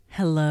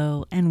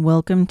Hello, and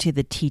welcome to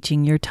the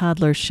Teaching Your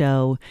Toddler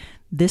Show.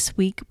 This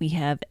week we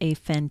have a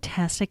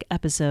fantastic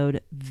episode,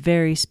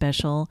 very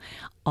special,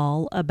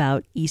 all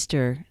about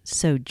Easter.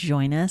 So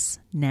join us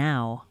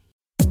now.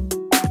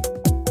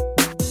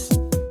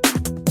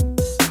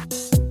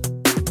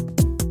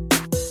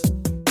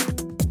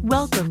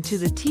 Welcome to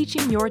the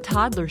Teaching Your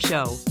Toddler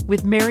Show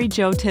with Mary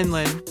Jo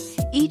Tinlin.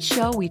 Each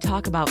show we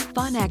talk about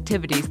fun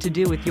activities to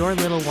do with your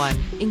little one,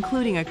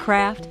 including a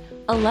craft,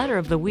 a letter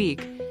of the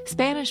week,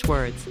 Spanish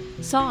words,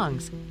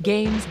 songs,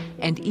 games,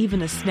 and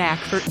even a snack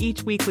for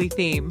each weekly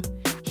theme.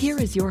 Here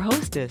is your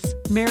hostess,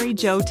 Mary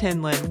Jo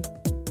Tinlin.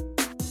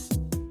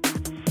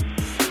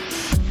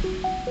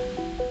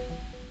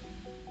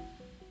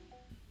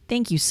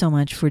 Thank you so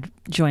much for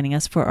joining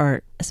us for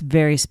our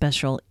very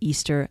special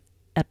Easter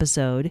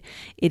episode.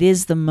 It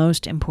is the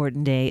most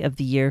important day of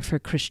the year for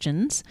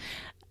Christians.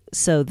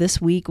 So this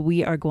week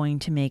we are going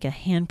to make a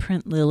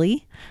handprint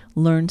lily,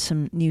 learn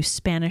some new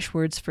Spanish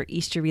words for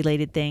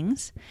Easter-related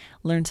things,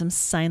 learn some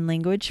sign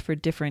language for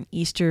different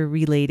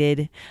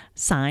Easter-related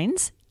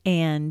signs,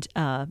 and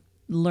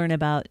learn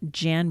about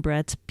Jan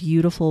Brett's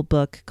beautiful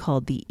book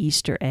called The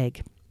Easter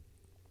Egg.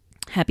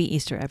 Happy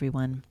Easter,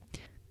 everyone.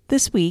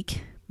 This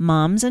week,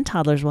 moms and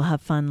toddlers will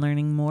have fun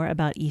learning more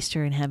about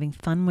Easter and having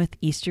fun with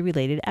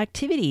Easter-related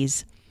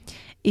activities.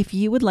 If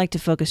you would like to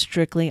focus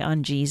strictly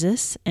on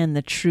Jesus and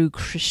the true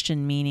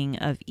Christian meaning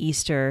of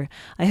Easter,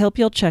 I hope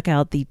you'll check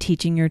out the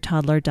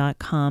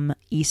teachingyourtoddler.com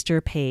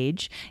Easter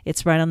page.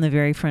 It's right on the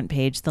very front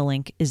page. The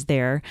link is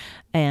there,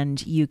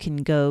 and you can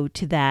go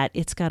to that.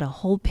 It's got a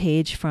whole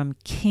page from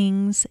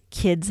King's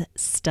Kids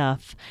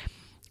Stuff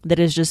that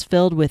is just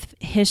filled with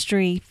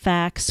history,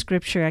 facts,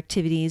 scripture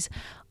activities,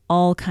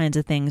 all kinds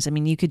of things. I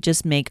mean, you could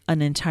just make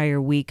an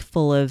entire week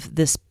full of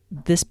this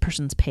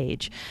person's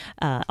page,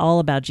 all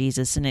about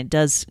Jesus, and it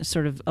does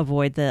sort of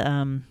avoid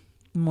the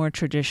more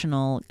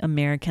traditional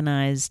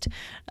Americanized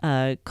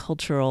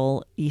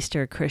cultural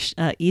Easter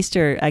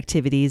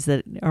activities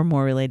that are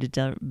more related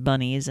to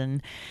bunnies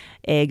and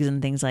eggs and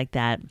things like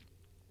that.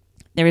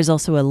 There is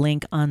also a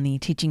link on the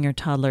Teaching Your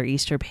Toddler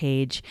Easter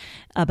page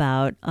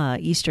about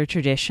Easter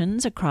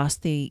traditions across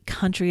the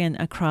country and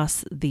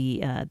across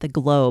the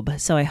globe.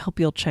 So I hope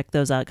you'll check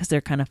those out because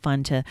they're kind of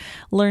fun to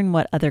learn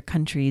what other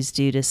countries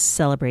do to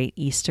celebrate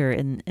Easter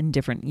in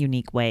different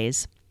unique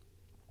ways.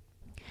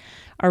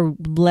 Our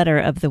letter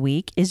of the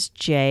week is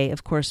J,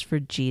 of course, for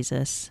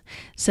Jesus.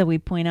 So we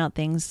point out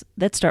things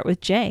that start with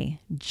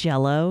J.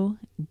 Jello,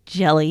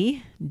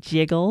 jelly,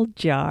 jiggle,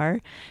 jar.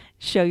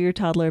 Show your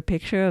toddler a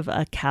picture of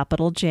a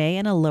capital J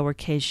and a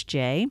lowercase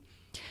j.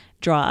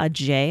 Draw a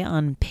J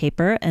on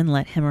paper and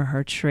let him or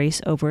her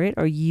trace over it,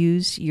 or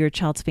use your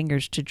child's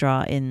fingers to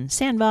draw in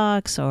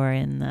sandbox or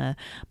in the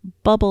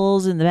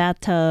bubbles in the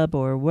bathtub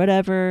or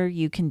whatever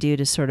you can do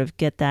to sort of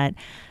get that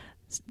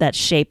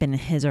shape in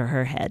his or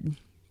her head.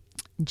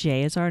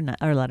 J is our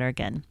letter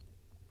again.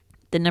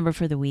 The number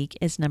for the week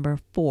is number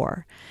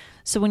 4.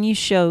 So when you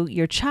show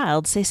your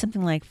child, say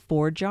something like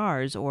 4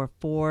 jars or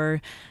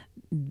 4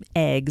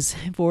 eggs,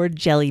 4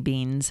 jelly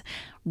beans.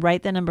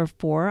 Write the number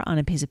 4 on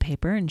a piece of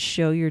paper and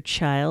show your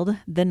child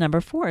the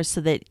number 4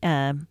 so that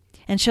and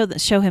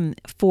show him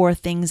 4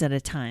 things at a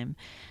time.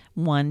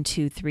 1,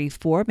 2, 3,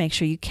 4. Make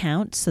sure you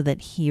count so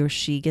that he or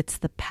she gets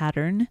the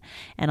pattern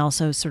and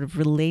also sort of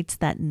relates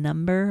that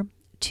number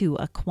to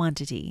a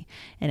quantity,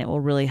 and it will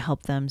really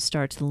help them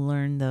start to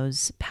learn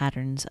those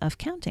patterns of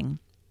counting.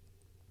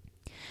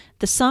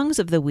 The songs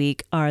of the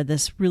week are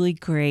this really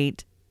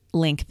great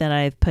link that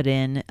I've put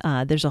in.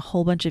 There's a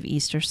whole bunch of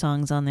Easter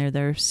songs on there.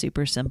 They're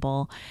super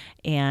simple,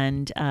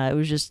 and it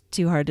was just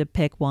too hard to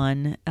pick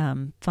one,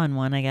 fun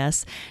one, I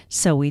guess.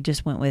 So we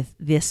just went with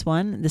this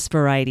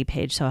variety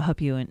page. So I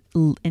hope you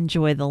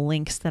enjoy the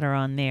links that are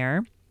on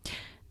there.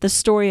 The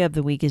story of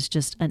the week is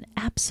just an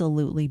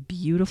absolutely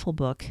beautiful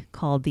book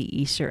called The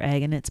Easter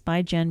Egg, and it's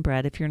by Jan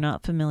Brett. If you're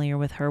not familiar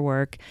with her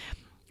work,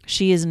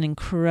 she is an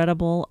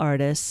incredible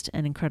artist,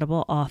 an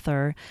incredible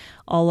author.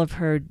 All of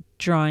her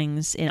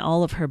drawings in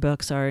all of her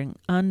books are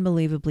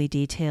unbelievably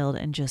detailed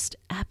and just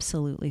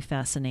absolutely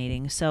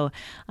fascinating. So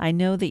I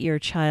know that your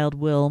child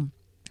will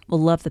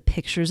love the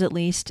pictures, at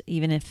least,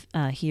 even if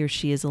he or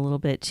she is a little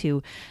bit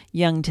too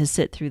young to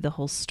sit through the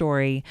whole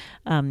story.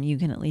 You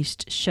can at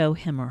least show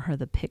him or her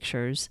the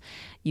pictures.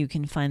 You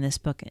can find this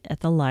book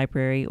at the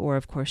library, or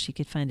of course you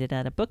could find it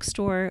at a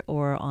bookstore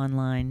or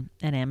online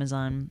at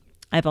Amazon.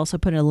 I've also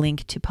put a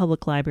link to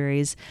public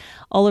libraries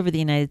all over the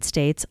United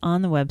States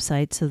on the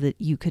website so that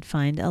you could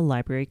find a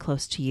library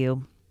close to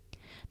you.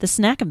 The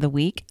snack of the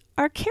week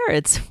are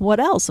carrots. What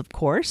else, of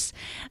course?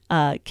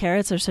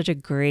 Carrots are such a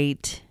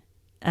great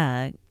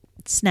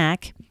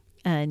snack,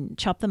 and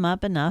chop them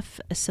up enough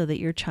so that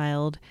your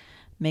child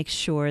makes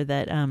sure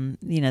that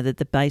that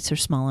the bites are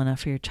small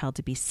enough for your child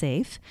to be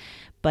safe.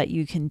 But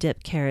you can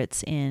dip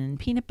carrots in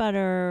peanut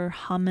butter,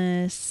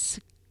 hummus.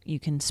 You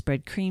can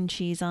spread cream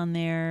cheese on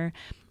there.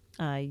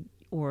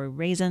 Or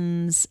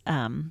raisins.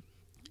 When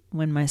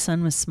my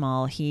son was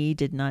small, he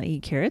did not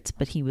eat carrots,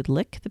 but he would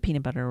lick the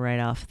peanut butter right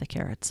off the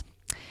carrots.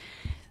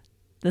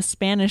 The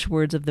Spanish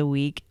words of the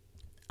week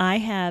I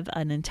have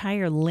an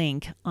entire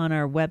link on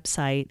our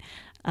website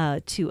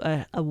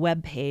to a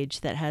web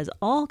page that has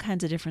all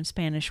kinds of different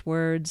Spanish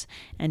words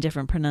and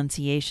different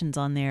pronunciations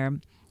on there.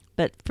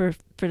 But for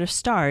the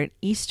start,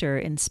 Easter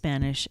in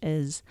Spanish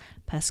is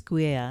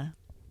Pascua.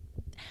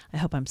 I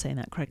hope I'm saying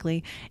that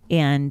correctly.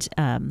 And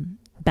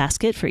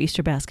basket for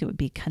Easter basket would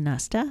be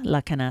canasta,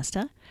 la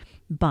canasta.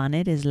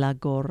 Bonnet is la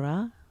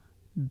gorra.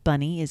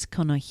 Bunny is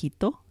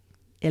conejito,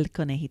 el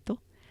conejito.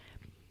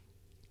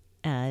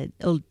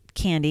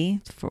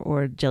 Candy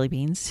or jelly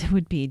beans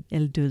would be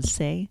el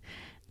dulce.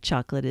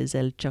 Chocolate is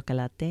el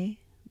chocolate.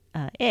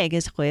 Egg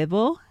is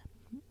huevo.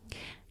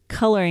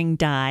 Coloring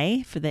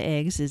dye for the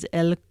eggs is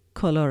el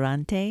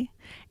colorante.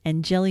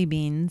 And jelly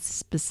beans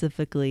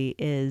specifically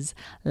is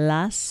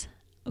las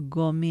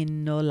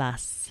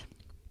gominolas.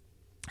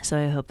 So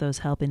I hope those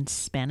help in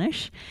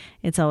Spanish.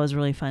 It's always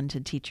really fun to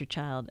teach your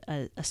child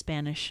a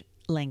Spanish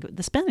language,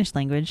 the Spanish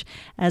language,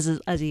 as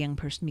a young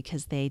person,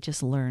 because they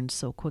just learn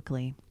so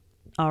quickly.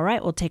 All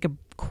right, we'll take a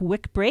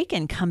quick break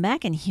and come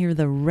back and hear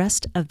the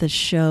rest of the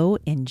show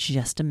in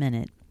just a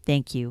minute.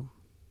 Thank you.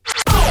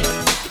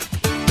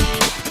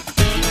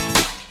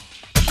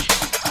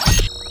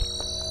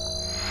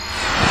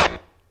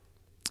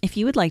 If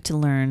you would like to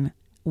learn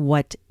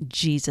what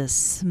Jesus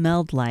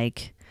smelled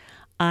like,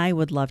 I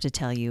would love to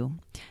tell you.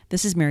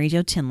 This is Mary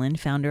Jo Tinlin,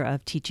 founder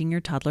of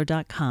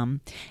TeachingYourToddler.com,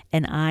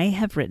 and I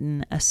have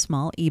written a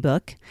small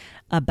ebook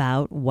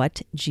about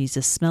what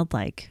Jesus smelled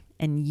like.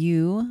 And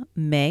you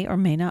may or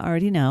may not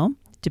already know,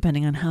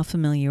 depending on how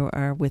familiar you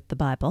are with the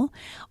Bible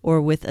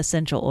or with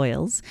essential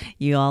oils.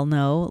 You all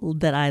know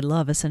that I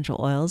love essential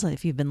oils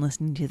if you've been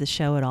listening to the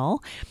show at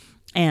all.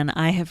 And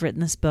I have written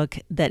this book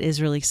that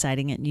is really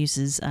exciting. It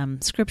uses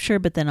scripture,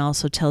 but then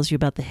also tells you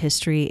about the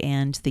history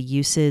and the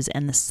uses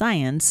and the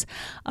science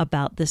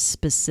about this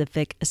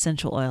specific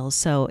essential oils.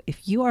 So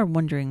if you are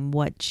wondering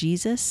what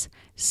Jesus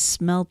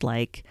smelled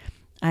like,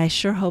 I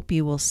sure hope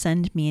you will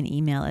send me an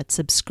email at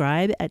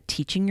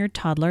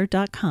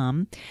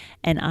subscribe@teachingyourtoddler.com,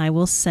 and I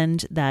will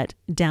send that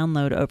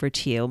download over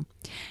to you.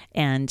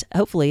 And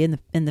hopefully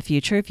in the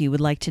future, if you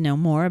would like to know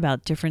more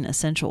about different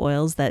essential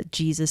oils that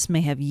Jesus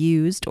may have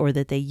used or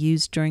that they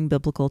used during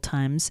biblical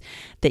times,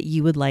 that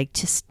you would like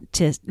to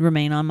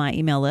remain on my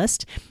email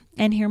list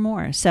and hear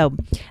more. So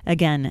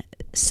again,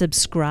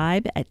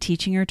 subscribe at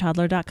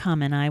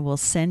teachingyourtoddler.com, and I will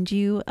send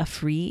you a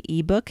free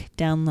ebook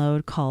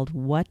download called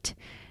What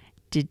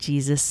Did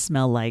Jesus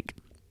Smell Like?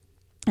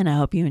 And I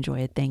hope you enjoy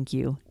it. Thank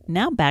you.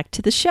 Now back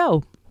to the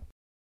show.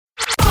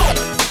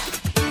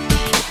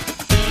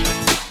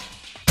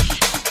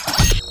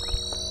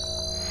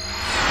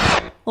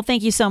 Well,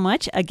 thank you so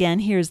much. Again,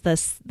 here's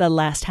the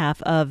last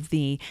half of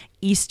the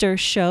Easter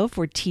show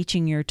for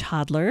Teaching Your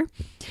Toddler.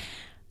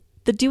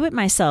 The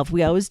do-it-myself.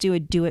 We always do a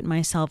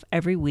do-it-myself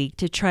every week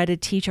to try to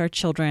teach our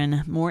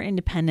children more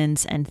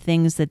independence and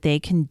things that they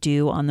can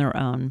do on their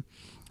own.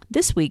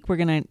 This week, we're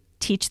going to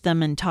teach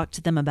them and talk to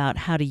them about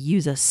how to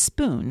use a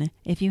spoon.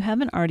 If you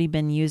haven't already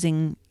been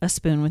using a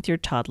spoon with your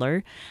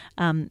toddler,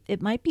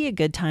 it might be a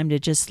good time to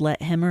just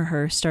let him or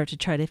her start to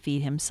try to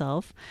feed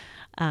himself.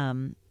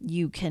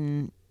 You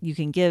can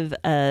give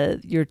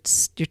your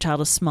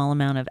child a small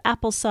amount of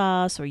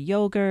applesauce or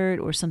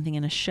yogurt or something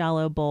in a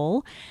shallow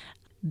bowl.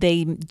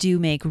 They do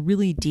make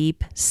really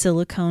deep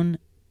silicone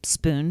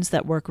spoons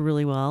that work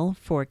really well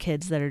for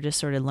kids that are just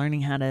sort of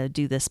learning how to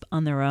do this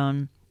on their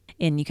own.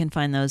 And you can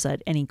find those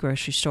at any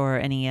grocery store,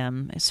 any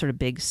sort of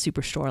big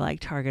superstore like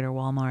Target or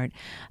Walmart.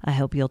 I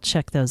hope you'll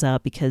check those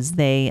out because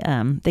they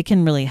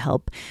can really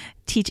help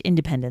teach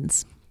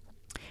independence.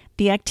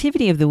 The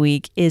activity of the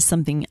week is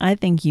something I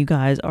think you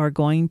guys are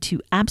going to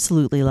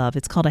absolutely love.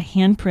 It's called a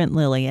handprint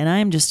lily, and I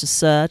am just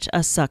such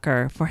a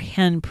sucker for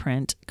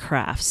handprint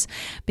crafts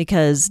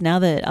because now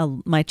that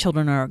my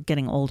children are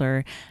getting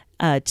older,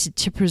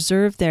 to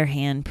preserve their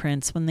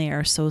handprints when they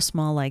are so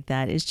small like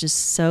that is just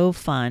so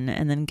fun,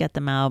 and then get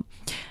them out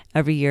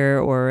every year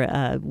or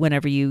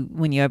whenever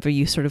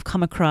you sort of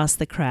come across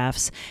the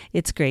crafts.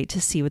 It's great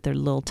to see what their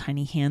little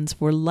tiny hands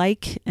were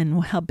like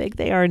and how big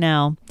they are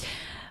now.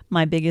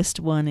 My biggest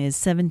one is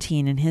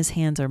 17, and his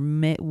hands are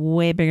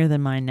way bigger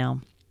than mine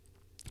now.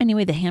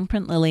 Anyway, the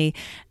handprint lily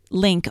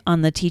link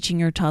on the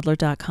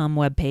teachingyourtoddler.com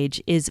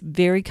webpage is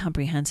very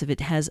comprehensive.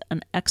 It has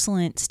an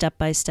excellent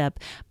step-by-step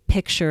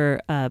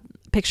picture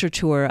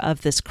tour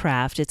of this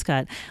craft. It's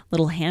got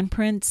little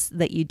handprints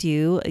that you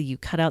do. You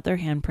cut out their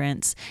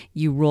handprints,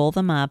 you roll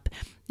them up,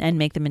 and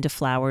make them into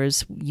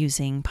flowers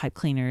using pipe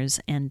cleaners,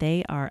 and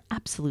they are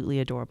absolutely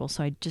adorable.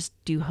 So I just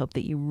do hope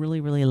that you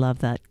really, really love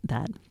that.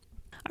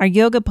 Our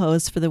yoga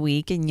pose for the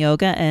week, and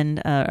yoga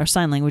and our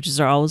sign languages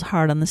are always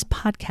hard on this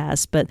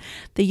podcast, but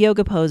the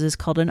yoga pose is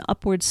called an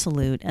upward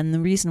salute. And the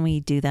reason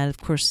we do that,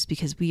 of course, is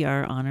because we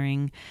are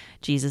honoring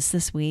Jesus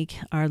this week,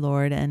 our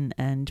Lord,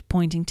 and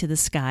pointing to the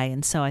sky.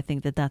 And so I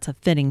think that that's a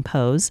fitting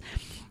pose.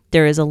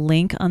 There is a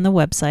link on the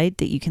website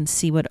that you can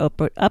see what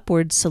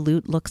upward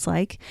salute looks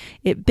like.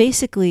 It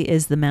basically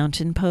is the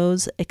mountain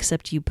pose,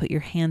 except you put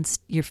your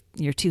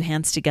two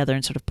hands together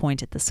and sort of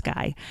point at the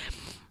sky.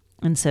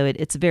 And so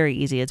it's very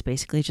easy. It's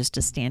basically just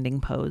a standing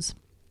pose.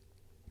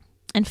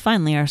 And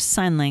finally, our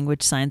sign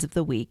language signs of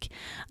the week.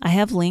 I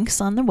have links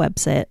on the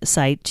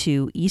website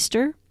to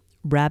Easter,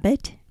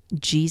 rabbit,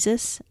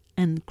 Jesus,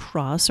 and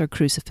cross or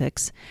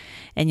crucifix.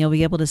 And you'll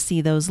be able to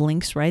see those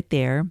links right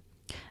there.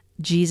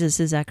 Jesus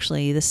is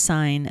actually the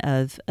sign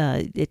of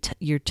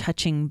you're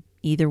touching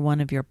either one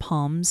of your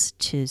palms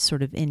to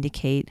sort of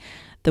indicate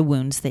the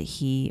wounds that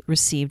he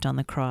received on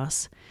the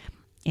cross.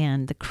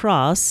 And the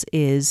cross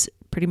is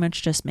pretty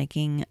much just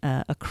making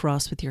a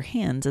cross with your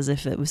hands, as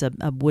if it was a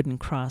wooden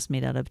cross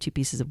made out of two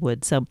pieces of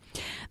wood. So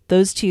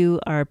those two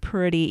are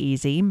pretty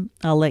easy.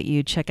 I'll let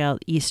you check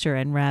out Easter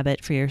and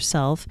rabbit for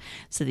yourself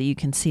so that you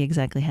can see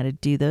exactly how to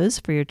do those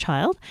for your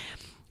child.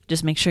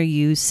 Just make sure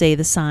you say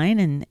the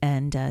sign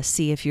and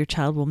see if your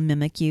child will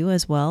mimic you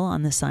as well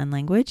on the sign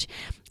language.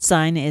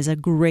 Sign is a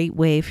great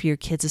way for your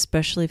kids,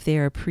 especially if they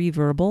are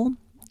pre-verbal,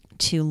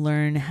 to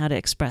learn how to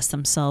express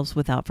themselves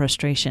without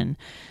frustration.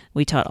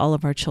 We taught all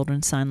of our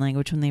children sign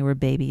language when they were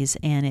babies,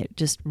 and it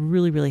just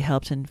really, really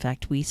helped. In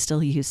fact, we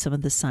still use some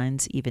of the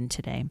signs even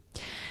today.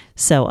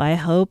 So I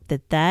hope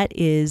that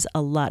is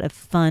a lot of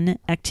fun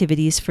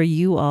activities for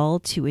you all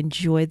to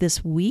enjoy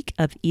this week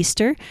of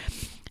Easter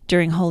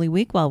during Holy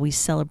Week while we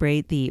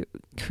celebrate the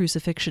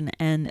crucifixion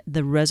and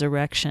the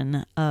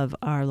resurrection of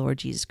our Lord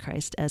Jesus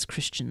Christ as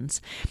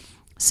Christians.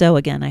 So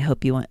again, I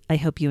hope you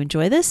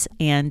enjoy this.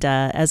 And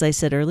as I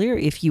said earlier,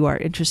 if you are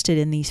interested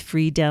in the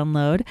free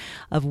download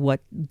of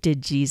What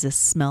Did Jesus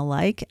Smell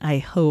Like, I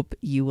hope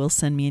you will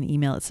send me an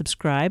email at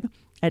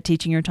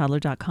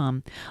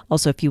subscribe@teachingyourtoddler.com.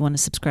 Also, if you want to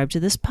subscribe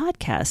to this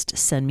podcast,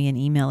 send me an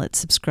email at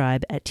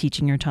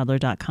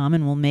subscribe@teachingyourtoddler.com,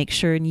 and we'll make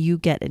sure you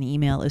get an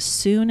email as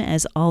soon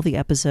as all the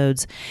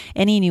episodes,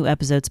 any new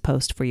episodes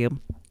post for you.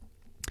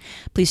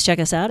 Please check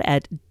us out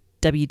at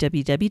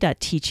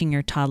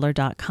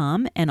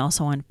www.teachingyourtoddler.com and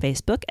also on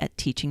Facebook at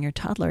Teaching Your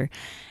Toddler.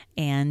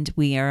 And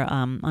we are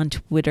on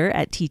Twitter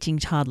at Teaching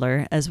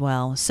Toddler as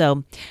well.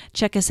 So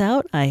check us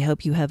out. I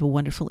hope you have a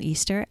wonderful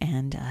Easter,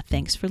 and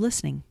thanks for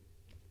listening.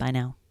 Bye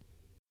now.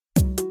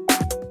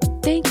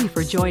 Thank you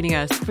for joining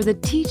us for the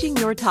Teaching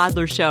Your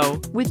Toddler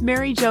Show with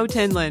Mary Jo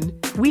Tinlin.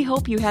 We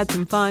hope you had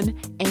some fun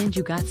and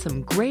you got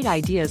some great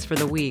ideas for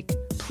the week.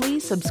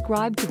 Please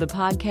subscribe to the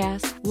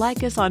podcast,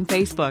 like us on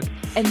Facebook,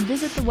 and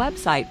visit the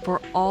website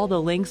for all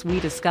the links we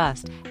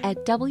discussed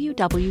at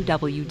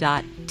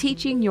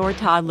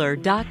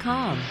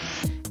www.teachingyourtoddler.com.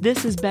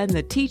 This has been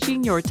the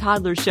Teaching Your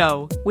Toddler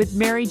Show with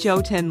Mary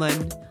Jo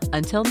Tinlin.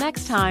 Until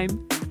next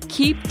time,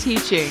 keep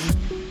teaching.